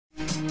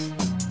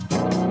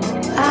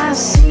I'll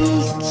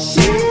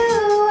seek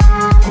you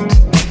out,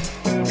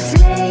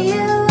 flay you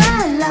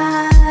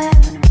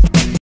alive.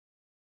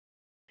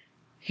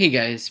 Hey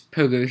guys,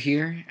 Pogo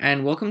here,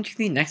 and welcome to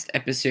the next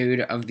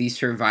episode of the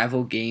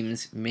Survival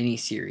Games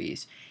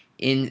mini-series.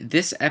 In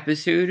this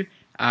episode,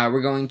 we're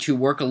going to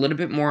work a little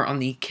bit more on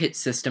the kit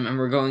system, and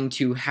we're going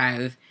to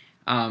have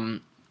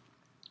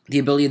the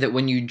ability that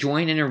when you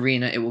join an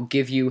arena, it will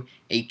give you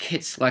a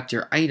kit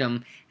selector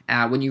item.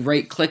 When you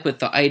right-click with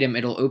the item,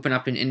 it'll open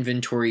up an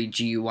inventory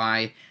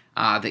GUI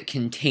that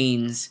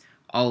contains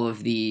all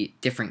of the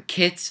different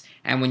kits,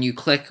 and when you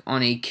click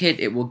on a kit,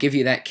 it will give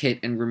you that kit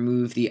and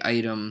remove the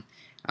item,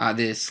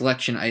 the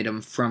selection item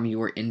from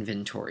your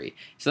inventory.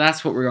 So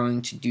that's what we're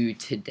going to do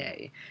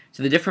today.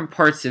 So the different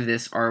parts of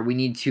this are we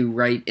need to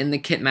write in the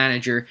kit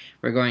manager,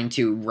 we're going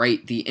to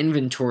write the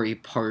inventory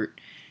part.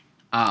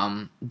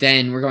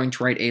 Then we're going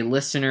to write a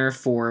listener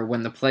for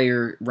when the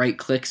player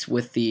right-clicks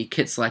with the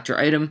kit selector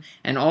item,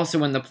 and also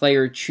when the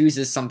player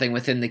chooses something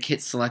within the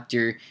kit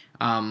selector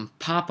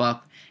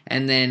pop-up.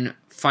 And then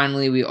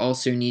finally, we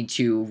also need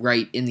to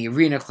write in the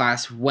arena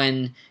class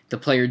when the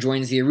player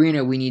joins the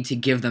arena, we need to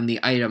give them the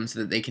item so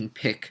that they can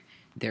pick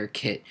their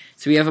kit.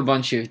 So we have a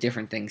bunch of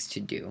different things to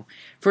do.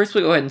 First,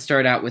 we'll go ahead and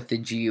start out with the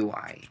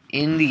GUI.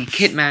 In the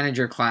kit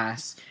manager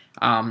class,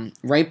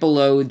 right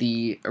below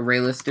the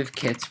array list of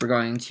kits, we're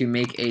going to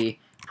make a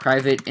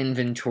private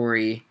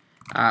inventory,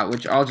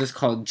 which I'll just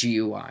call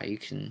GUI. You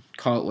can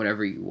call it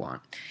whatever you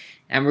want.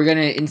 And we're going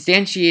to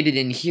instantiate it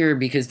in here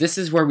because this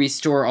is where we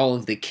store all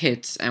of the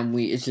kits, and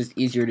it's just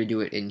easier to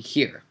do it in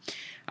here.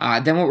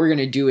 Then what we're going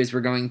to do is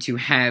we're going to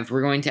add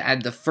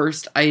the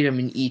first item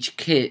in each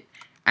kit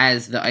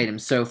as the item.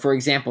 So, for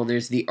example,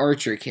 there's the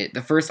archer kit.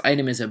 The first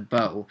item is a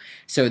bow.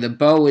 So the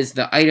bow is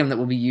the item that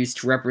will be used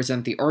to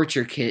represent the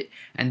archer kit,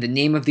 and the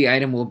name of the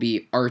item will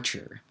be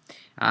archer.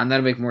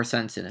 That'll make more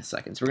sense in a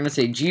second. So we're going to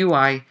say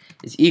GUI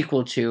is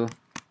equal to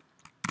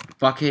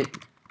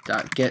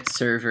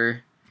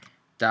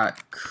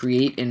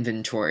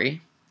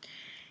bucket.getServer.createInventory.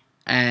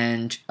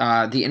 And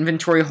the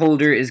inventory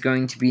holder is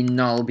going to be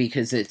null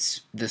because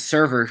it's the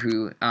server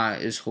who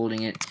is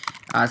holding it.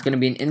 It's going to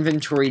be an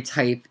inventory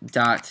type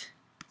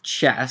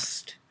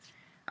chest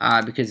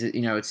because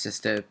it's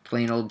just a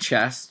plain old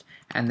chest,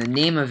 and the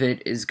name of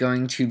it is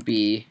going to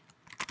be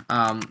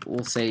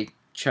we'll say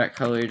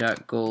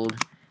checkcolor.gold,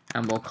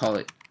 and we'll call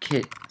it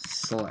kit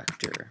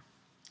selector.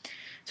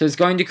 So it's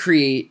going to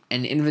create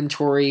an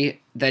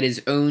inventory that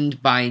is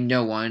owned by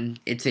no one.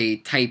 It's a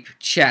type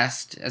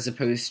chest as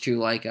opposed to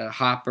like a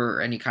hopper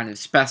or any kind of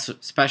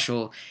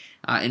special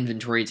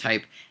inventory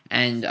type.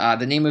 And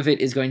the name of it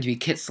is going to be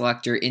kit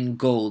selector in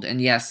gold. And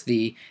yes,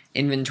 the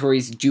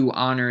inventories do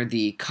honor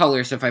the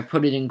color, so if I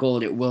put it in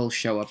gold, it will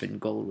show up in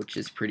gold, which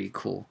is pretty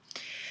cool.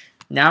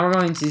 Now we're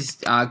going to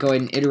go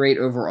ahead and iterate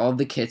over all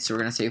the kits. So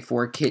we're going to say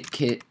for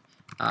kit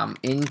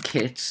in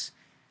kits.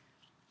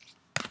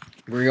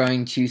 We're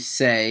going to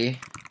say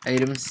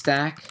item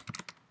stack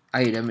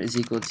item is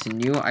equal to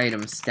new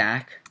item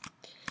stack.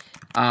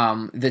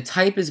 The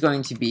type is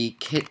going to be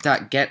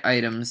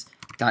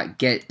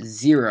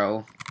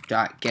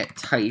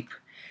kit.getItems.getZero.getType.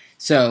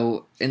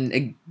 So,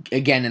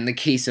 again, in the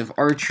case of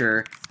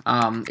archer,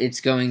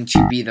 it's going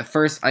to be the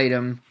first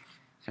item.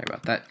 Sorry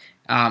about that.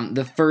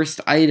 The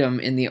first item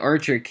in the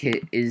archer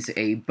kit is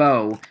a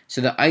bow.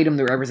 So the item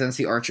that represents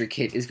the archer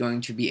kit is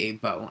going to be a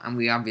bow, and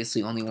we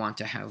obviously only want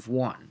to have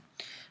one.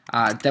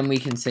 Then we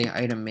can say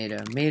item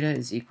meta. Meta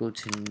is equal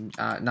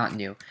to, not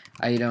new,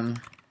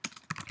 item.get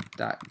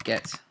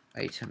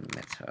item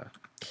meta.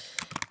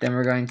 Then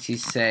we're going to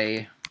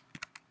say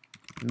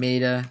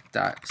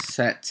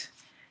meta.set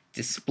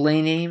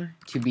display name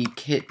to be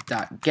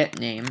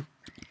kit.getName.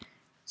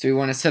 So we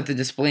want to set the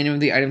display name of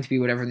the item to be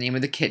whatever the name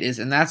of the kit is,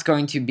 and that's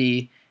going to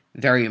be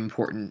very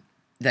important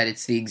that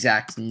it's the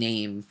exact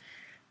name,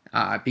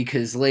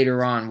 because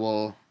later on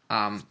we'll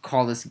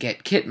call this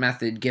getKit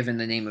method given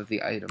the name of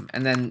the item.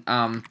 And then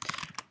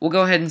we'll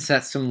go ahead and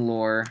set some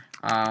lore.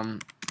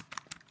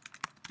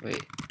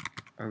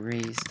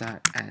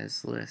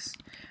 Arrays.asList.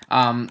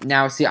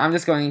 Now, see, I'm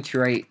just going to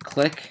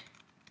right-click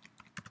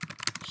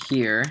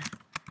here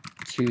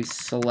to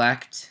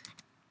select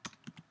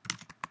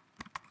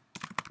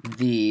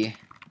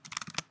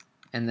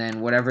and then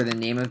whatever the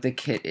name of the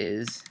kit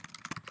is,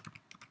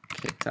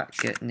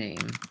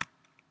 kit.getName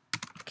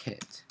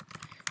kit.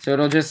 So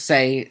it'll just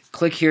say,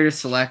 click here to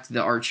select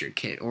the archer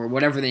kit, or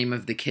whatever the name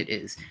of the kit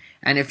is.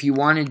 And if you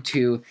wanted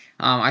to,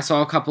 I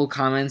saw a couple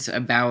comments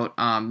about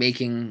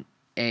making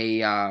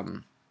a,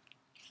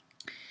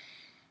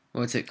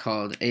 what's it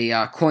called?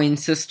 A coin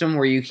system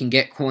where you can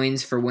get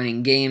coins for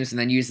winning games and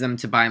then use them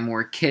to buy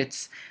more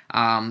kits.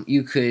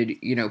 You could,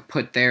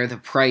 put there the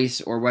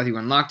price or whether you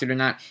unlocked it or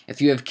not.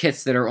 If you have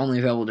kits that are only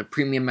available to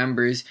premium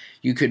members,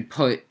 you could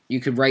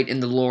write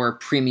in the lore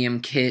premium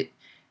kit.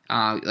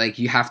 Like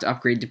you have to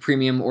upgrade to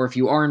premium, or if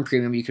you are in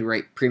premium, you could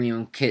write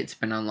premium kit's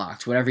been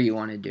unlocked, whatever you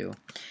want to do.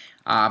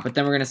 But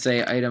then we're going to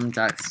say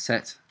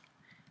item.set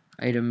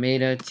item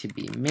meta to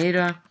be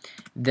meta,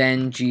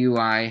 then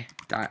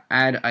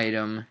GUI.add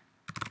item.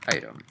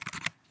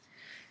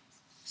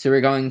 So we're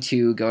going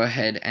to go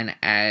ahead and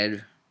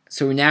add.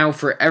 So now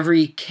for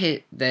every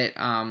kit that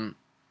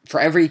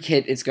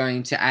it's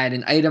going to add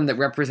an item that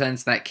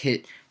represents that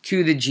kit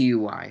to the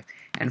GUI.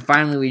 And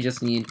finally, we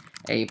just need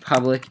a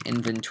public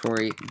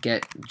inventory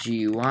get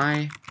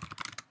GUI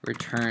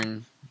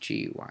return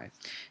GUI.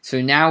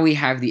 So now we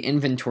have the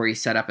inventory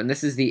set up, and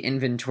this is the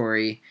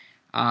inventory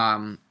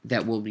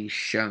that will be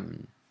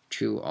shown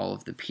to all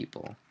of the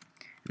people.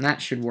 And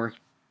that should work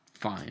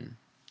fine.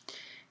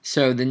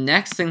 So the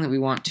next thing that we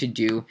want to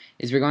do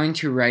is we're going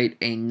to write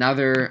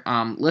another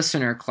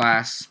listener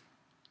class,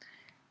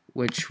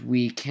 which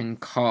we can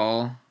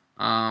call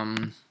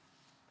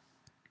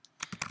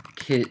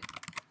kit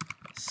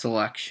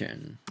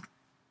selection.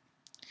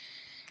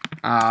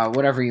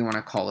 Whatever you want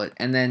to call it.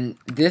 And then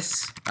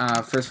this,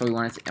 first of all, we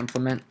want it to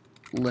implement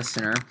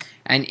listener.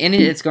 And in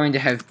it, it's going to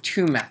have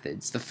two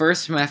methods. The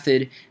first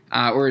method,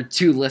 or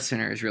two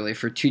listeners, really,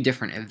 for two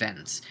different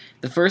events.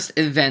 The first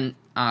event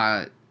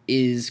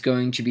is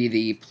going to be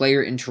the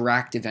player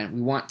interact event.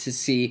 We want to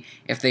see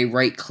if they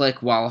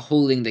right-click while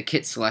holding the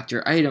kit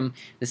selector item.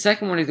 The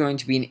second one is going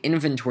to be an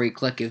inventory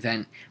click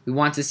event. We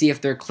want to see if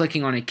they're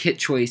clicking on a kit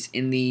choice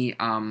in the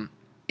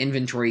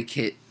inventory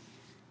kit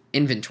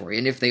inventory.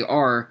 And if they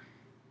are,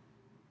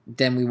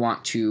 then we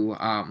want to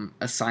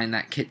assign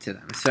that kit to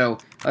them. So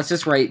let's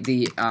just write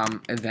the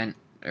event,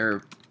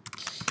 or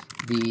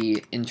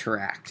the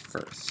interact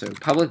first. So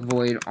public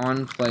void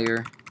on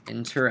player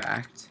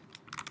interact.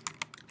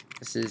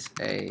 This is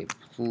a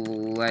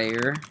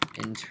player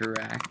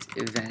interact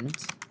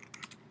event.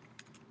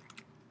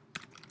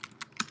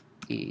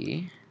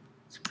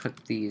 Let's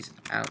put these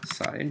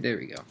outside. There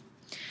we go.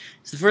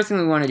 So the first thing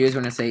we want to do is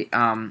we want to say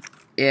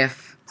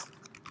if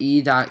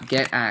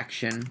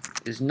e.getAction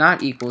is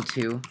not equal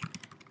to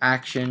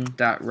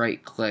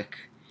action.rightClick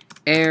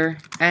error,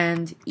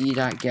 and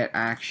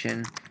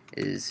e.getAction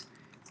is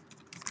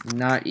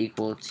not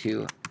equal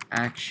to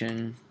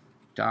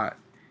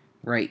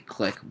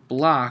action.rightClick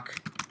block,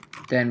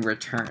 then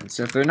return.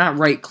 So if they're not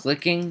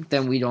right-clicking,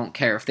 then we don't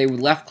care. If they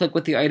left-click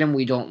with the item,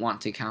 we don't want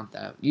to count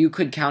that. You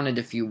could count it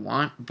if you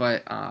want,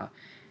 but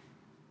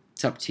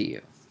it's up to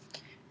you.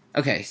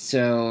 Okay,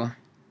 so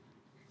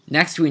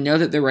next we know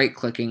that they're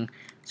right-clicking,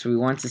 so we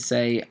want to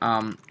say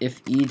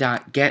if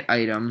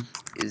e.getItem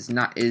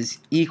is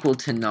equal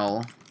to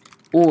null,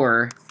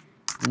 or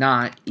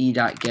not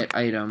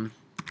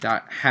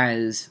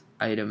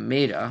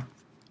e.getItem.hasItemMeta,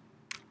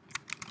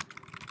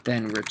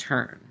 then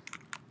return.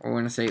 Or we're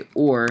going to say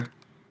or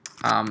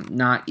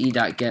not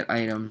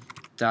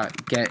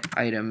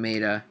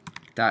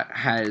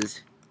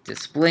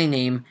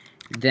e.getItem.getItemMeta.hasDisplayName,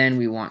 then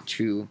we want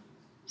to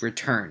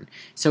return.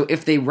 So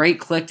if they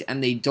right-clicked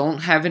and they don't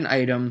have an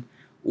item,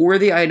 or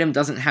the item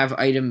doesn't have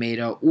item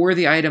meta, or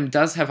the item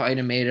does have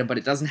item meta, but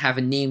it doesn't have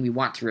a name, we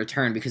want to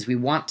return, because we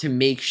want to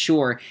make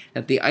sure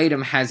that the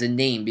item has a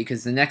name,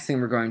 because the next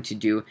thing we're going to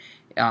do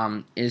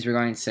is we're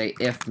going to say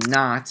if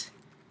not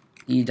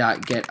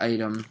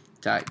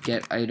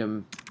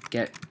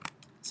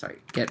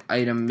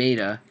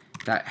getItemMeta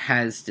that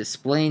has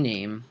display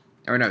name,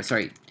 or no,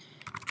 sorry,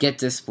 get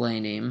display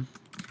name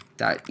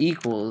that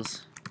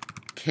equals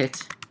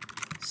kit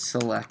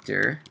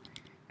selector,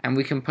 and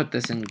we can put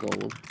this in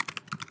gold.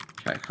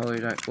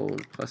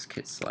 Color.gold plus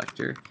kit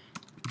selector,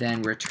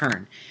 then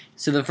return.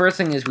 So the first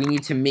thing is we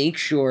need to make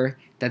sure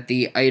that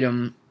the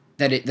item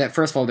that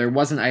first of all there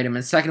was an item,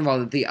 and second of all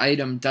that the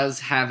item does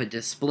have a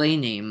display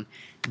name.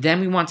 Then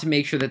we want to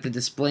make sure that the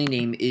display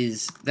name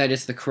is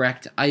the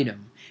correct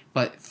item.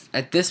 But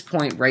at this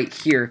point right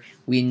here,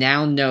 we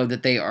now know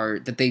that they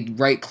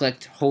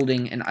right-clicked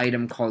holding an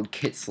item called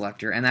kit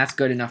selector, and that's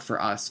good enough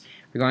for us.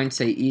 We're going to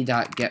say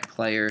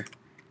e.getPlayer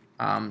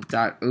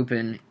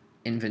 .open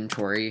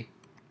inventory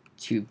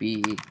to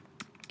be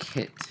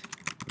kit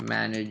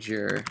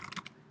manager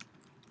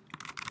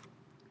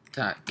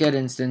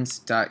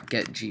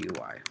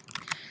 .getInstance.getGUI.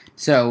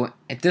 So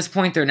at this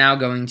point, they're now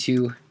going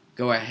to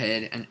go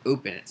ahead and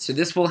open it. So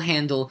this will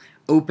handle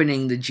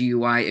opening the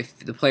GUI if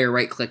the player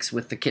right-clicks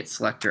with the kit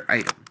selector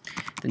item.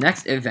 The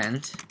next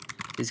event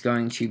is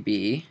going to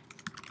be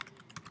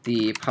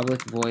the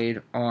public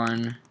void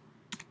on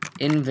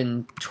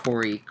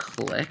inventory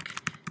click.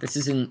 This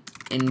is an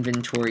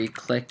inventory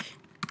click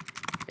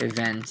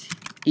event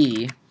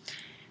E.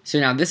 So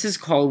now this is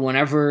called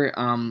whenever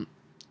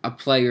a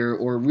player,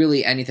 or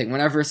really anything,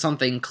 whenever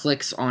something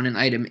clicks on an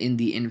item in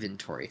the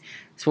inventory.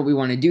 So what we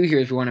want to do here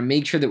is we want to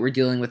make sure that we're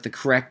dealing with the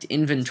correct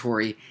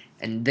inventory,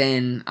 and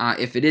then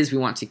if it is, we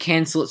want to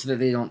cancel it so that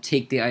they don't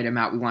take the item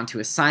out. We want to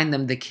assign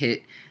them the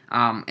kit,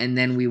 and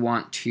then we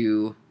want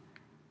to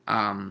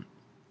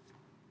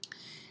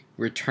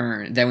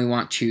return. Then we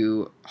want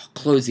to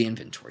close the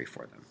inventory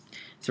for them.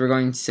 So we're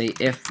going to say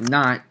if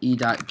not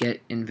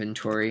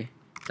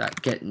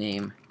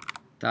e.getInventory.getName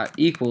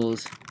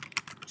equals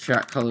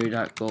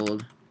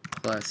color.gold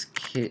plus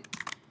kit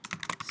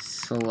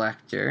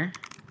selector,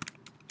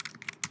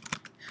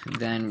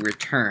 then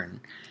return.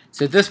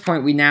 So at this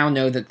point, we now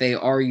know that they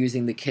are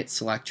using the kit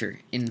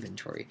selector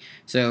inventory.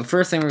 So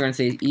first thing we're going to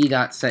say is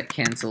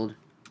e.setCanceled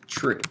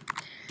true.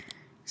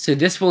 So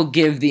this will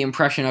give the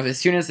impression of as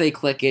soon as they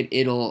click it,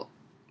 it'll,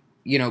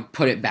 you know,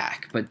 put it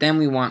back. But then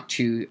we want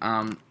to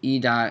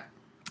e.get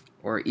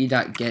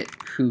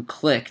who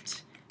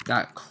clicked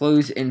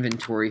close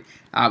inventory.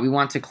 We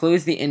want to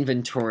close the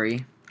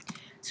inventory.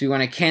 So we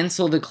want to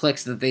cancel the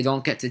clicks so that they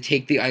don't get to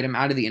take the item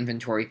out of the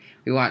inventory.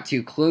 We want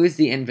to close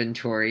the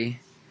inventory,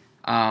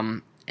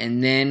 and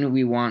then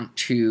we want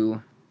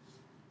to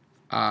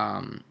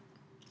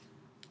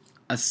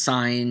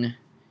assign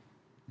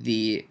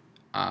the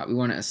we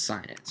want to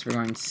assign it. So we're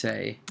going to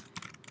say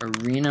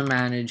arena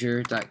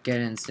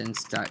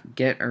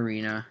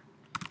manager.getInstance.getArena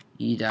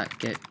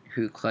e.get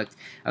who clicked.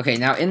 Okay,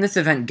 now in this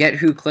event, get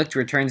who clicked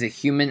returns a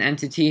human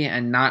entity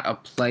and not a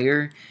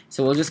player.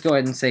 So we'll just go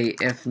ahead and say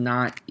if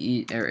not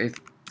e.get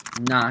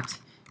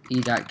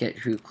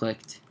who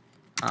clicked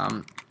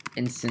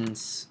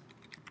instance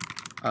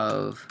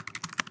of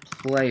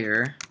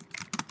player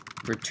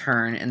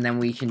return, and then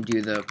we can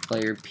do the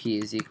player p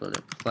is equal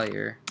to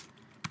player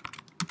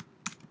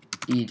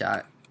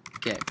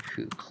e.get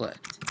who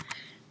clicked.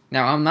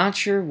 Now, I'm not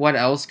sure what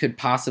else could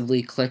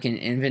possibly click in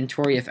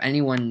inventory. If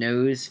anyone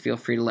knows, feel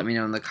free to let me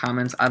know in the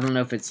comments. I don't know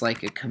if it's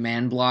like a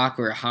command block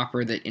or a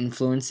hopper that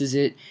influences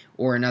it,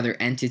 or another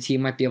entity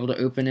might be able to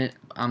open it.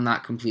 I'm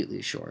not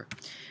completely sure.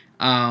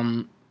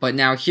 But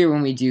now here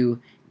when we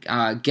do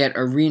get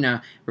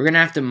arena, we're going to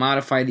have to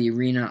modify the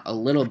arena a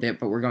little bit,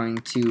 but we're going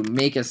to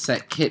make a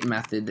set kit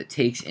method that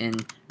takes in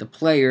the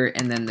player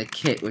and then the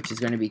kit, which is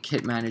going to be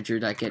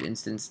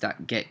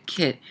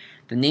kitManager.getInstance.getKit.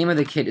 The name of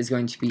the kit is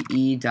going to be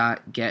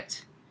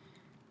e.get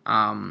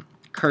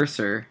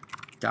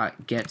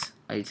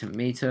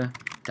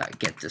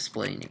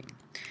cursor.getItemMeta.getDisplayName.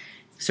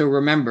 So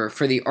remember,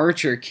 for the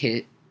Archer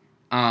kit,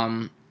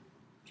 the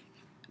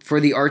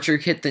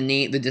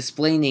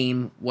display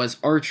name was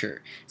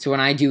Archer. So when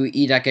I do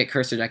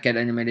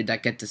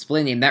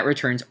e.getCursor.getAnimated.getDisplayName, that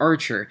returns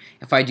Archer.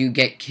 If I do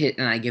get kit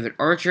and I give it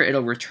Archer,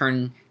 it'll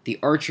return the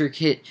Archer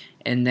kit,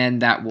 and then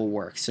that will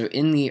work. So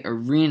in the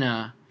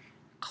arena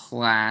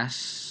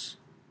class,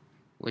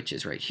 which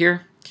is right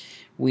here,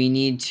 we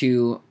need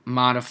to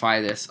modify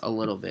this a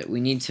little bit.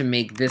 We need to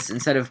make this,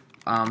 instead of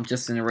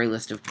just an array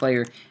list of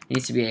player, it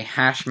needs to be a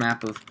hash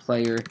map of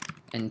player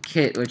and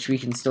kit, which we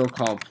can still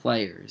call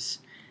players.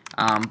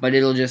 But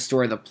it'll just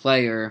store the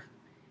player.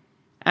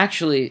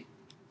 Actually,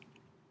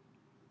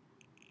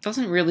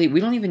 we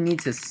don't even need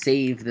to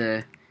save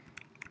the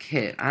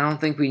kit. I don't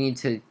think we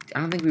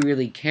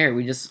really care.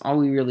 All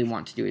we really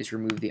want to do is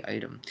remove the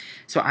item.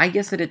 So I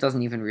guess that it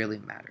doesn't even really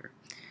matter.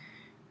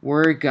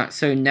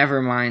 So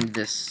never mind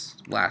this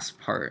last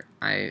part.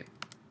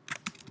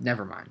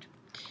 Never mind.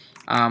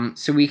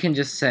 So we can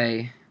just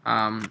say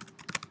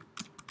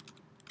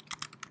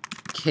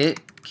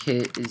kit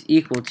is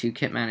equal to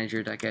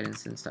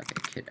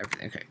kitManager.getInstance.getKit,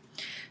 everything. Okay.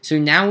 So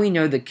now we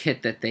know the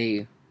kit that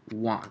they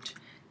want.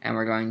 And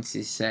we're going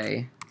to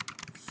say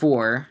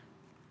we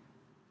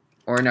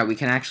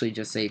can actually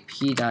just say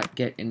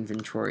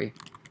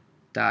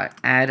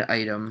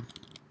p.getInventory.addItem.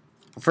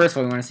 First of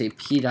all, we want to say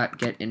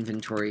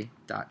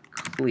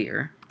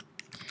p.getInventory.clear.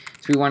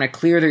 So we want to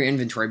clear their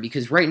inventory,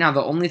 because right now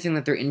the only thing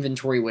that their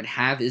inventory would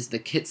have is the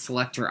kit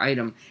selector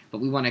item,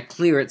 but we want to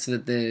clear it so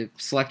that the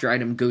selector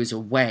item goes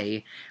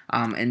away.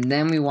 And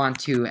then we want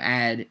to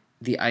add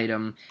the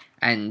item,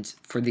 and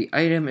for the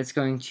item it's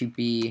going to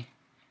be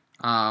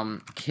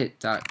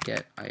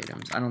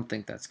kit.getItems. I don't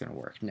think that's going to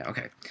work. No,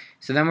 okay.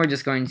 So then we're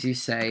just going to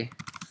say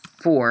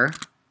for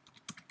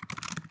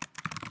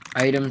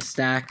item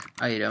stack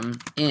item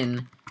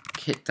in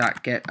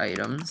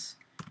kit.getItems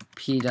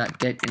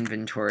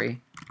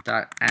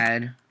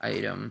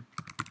p.getInventory.addItem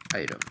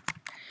item.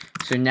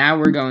 So now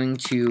we're going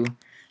to,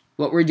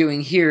 what we're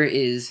doing here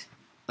is,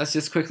 let's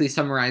just quickly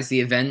summarize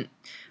the event.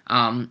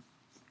 When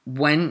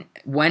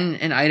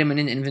an item in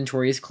an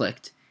inventory is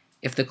clicked,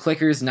 if the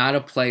clicker is not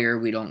a player,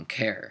 we don't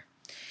care.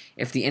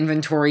 If the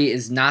inventory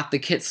is not the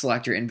kit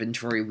selector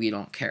inventory, we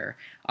don't care.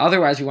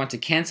 Otherwise, we want to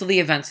cancel the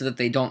event so that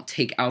they don't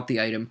take out the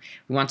item.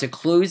 We want to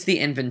close the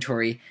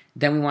inventory.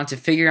 Then we want to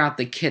figure out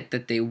the kit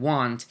that they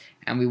want,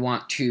 and we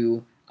want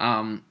to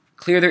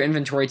clear their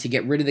inventory to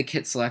get rid of the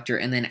kit selector,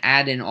 and then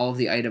add in all of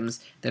the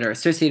items that are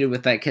associated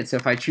with that kit. So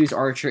if I choose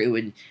Archer, it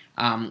would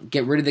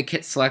get rid of the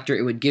kit selector.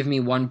 It would give me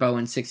 1 bow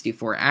and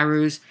 64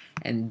 arrows,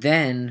 and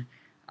then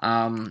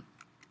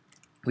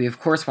we of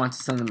course want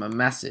to send them a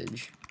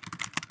message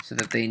so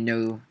that they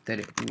know that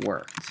it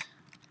worked.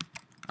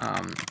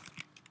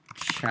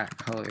 Chat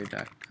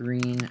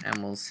color.green,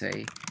 and we'll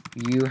say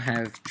you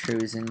have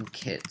chosen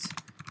kit,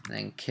 and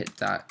then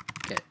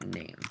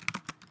kit.getName.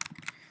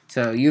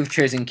 So you've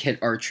chosen kit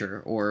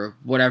Archer, or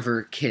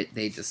whatever kit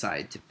they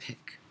decide to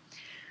pick.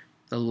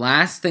 The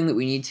last thing that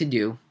we need to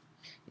do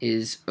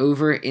is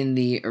over in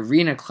the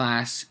arena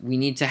class, we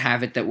need to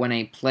have it that when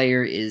a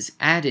player is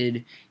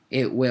added,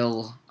 it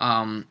will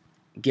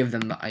give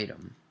them the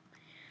item.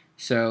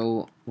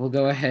 So we'll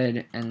go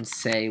ahead and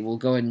say, we'll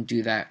go ahead and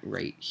do that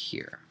right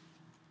here.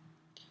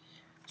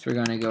 So we're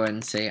going to go ahead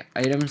and say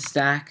item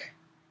stack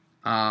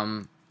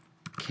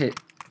kit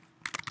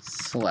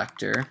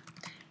selector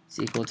is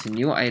equal to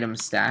new item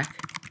stack,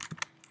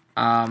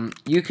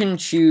 You can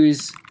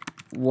choose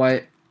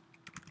what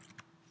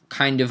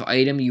kind of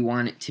item you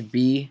want it to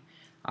be.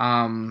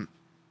 I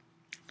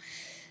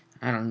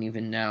don't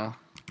even know.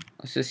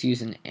 Let's just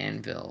use an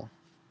anvil.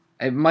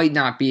 It might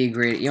not be a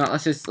great. You know,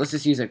 let's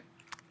just use a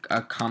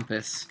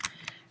compass.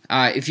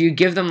 If you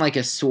give them like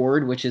a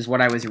sword, which is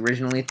what I was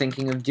originally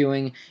thinking of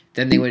doing,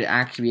 then they would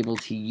actually be able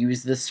to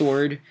use the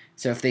sword.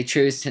 So if they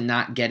chose to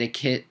not get a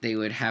kit, they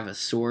would have a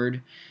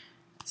sword.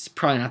 It's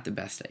probably not the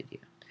best idea.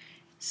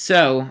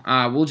 So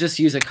we'll just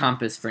use a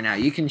compass for now.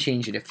 You can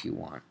change it if you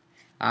want.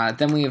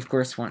 Then we of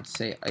course want to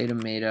say item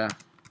meta.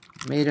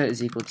 Meta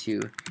is equal to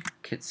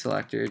kit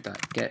selector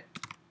dot get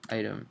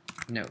item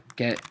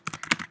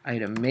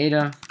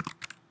meta.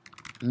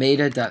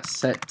 Meta dot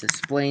set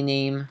display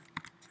name.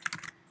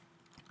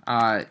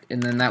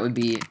 And then that would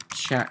be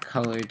chat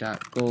color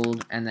dot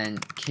gold, and then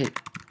kit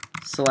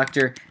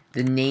selector.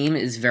 The name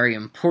is very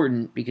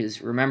important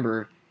because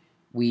remember,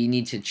 we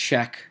need to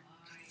check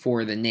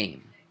for the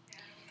name.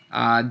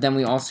 Then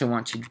we also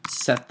want to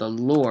set the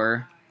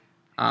lore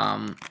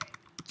to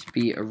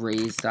be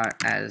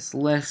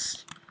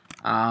arrays.asList,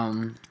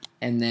 and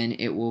then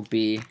it will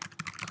be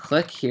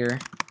click here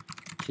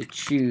to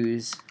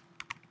choose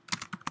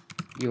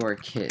your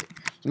kit.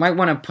 You might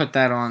want to put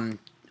that on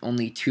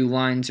only 2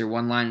 lines or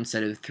 1 line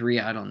instead of 3,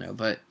 I don't know,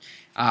 but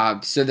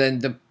so then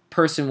the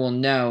person will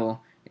know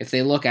if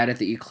they look at it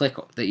that you click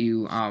that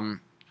you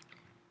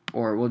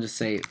or we'll just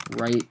say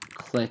right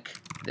click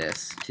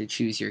this to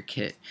choose your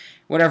kit,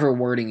 whatever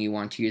wording you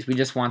want to use. We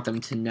just want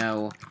them to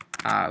know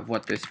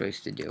what they're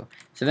supposed to do.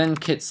 So then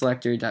kit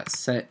selector dot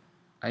set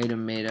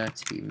item meta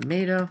to be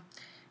meta,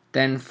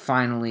 then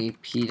finally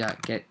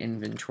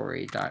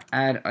p.getInventory dot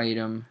add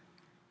item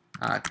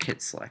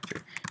kit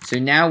selector. So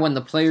now when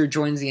the player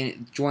joins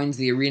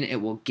the arena,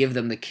 it will give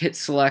them the kit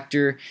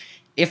selector.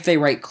 If they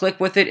right click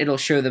with it, it'll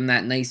show them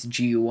that nice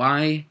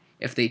GUI.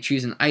 If they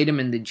choose an item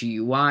in the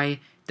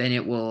GUI, then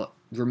it will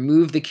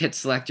remove the kit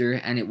selector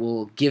and it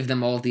will give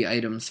them all the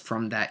items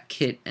from that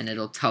kit, and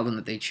it'll tell them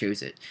that they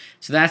chose it.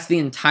 So that's the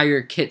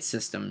entire kit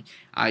system.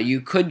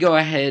 You could go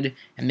ahead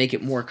and make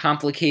it more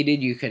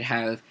complicated. You could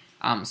have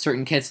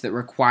certain kits that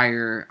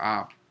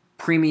require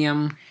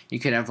premium. You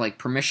could have like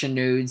permission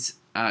nodes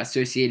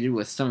associated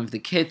with some of the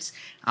kits.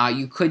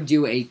 You could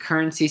do a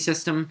currency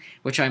system,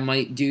 which I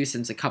might do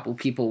since a couple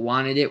people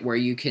wanted it, where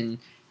you can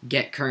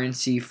get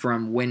currency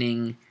from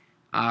winning,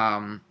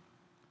 from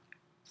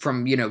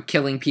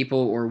killing people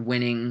or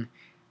winning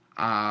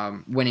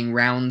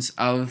rounds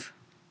of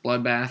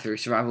Bloodbath or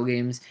survival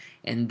games,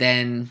 and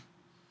then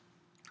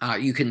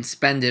you can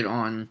spend it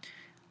on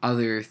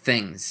other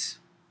things.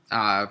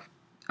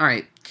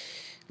 Alright,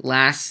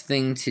 last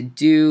thing to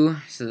do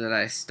so that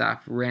I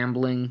stop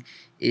rambling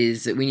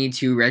is that we need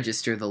to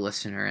register the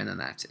listener, and then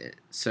that's it.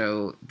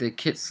 So the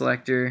kit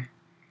selector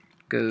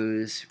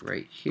goes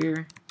right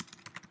here,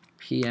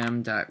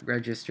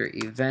 pm.register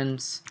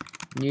events,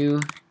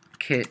 new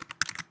kit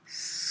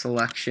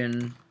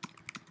selection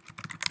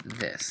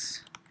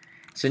this.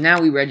 So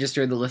now we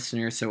register the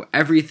listener, so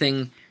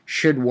everything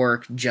should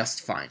work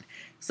just fine.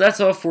 So that's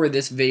all for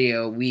this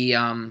video. We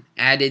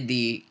added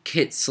the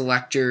kit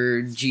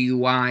selector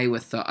GUI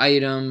with the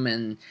item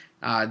and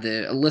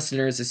the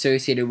listeners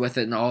associated with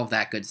it and all of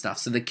that good stuff.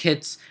 So the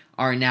kits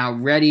are now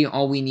ready.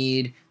 All we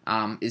need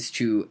is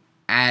to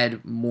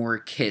add more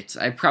kits.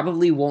 I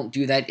probably won't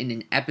do that in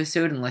an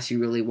episode unless you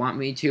really want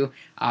me to.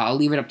 I'll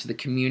leave it up to the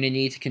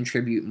community to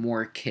contribute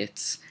more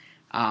kits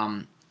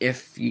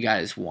if you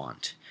guys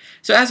want.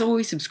 So as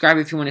always, subscribe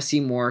if you want to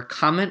see more.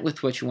 Comment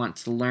with what you want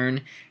to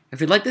learn. If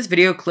you'd like this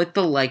video, click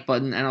the like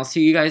button, and I'll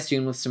see you guys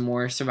soon with some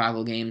more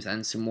survival games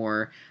and some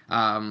more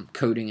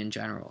coding in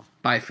general.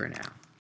 Bye for now.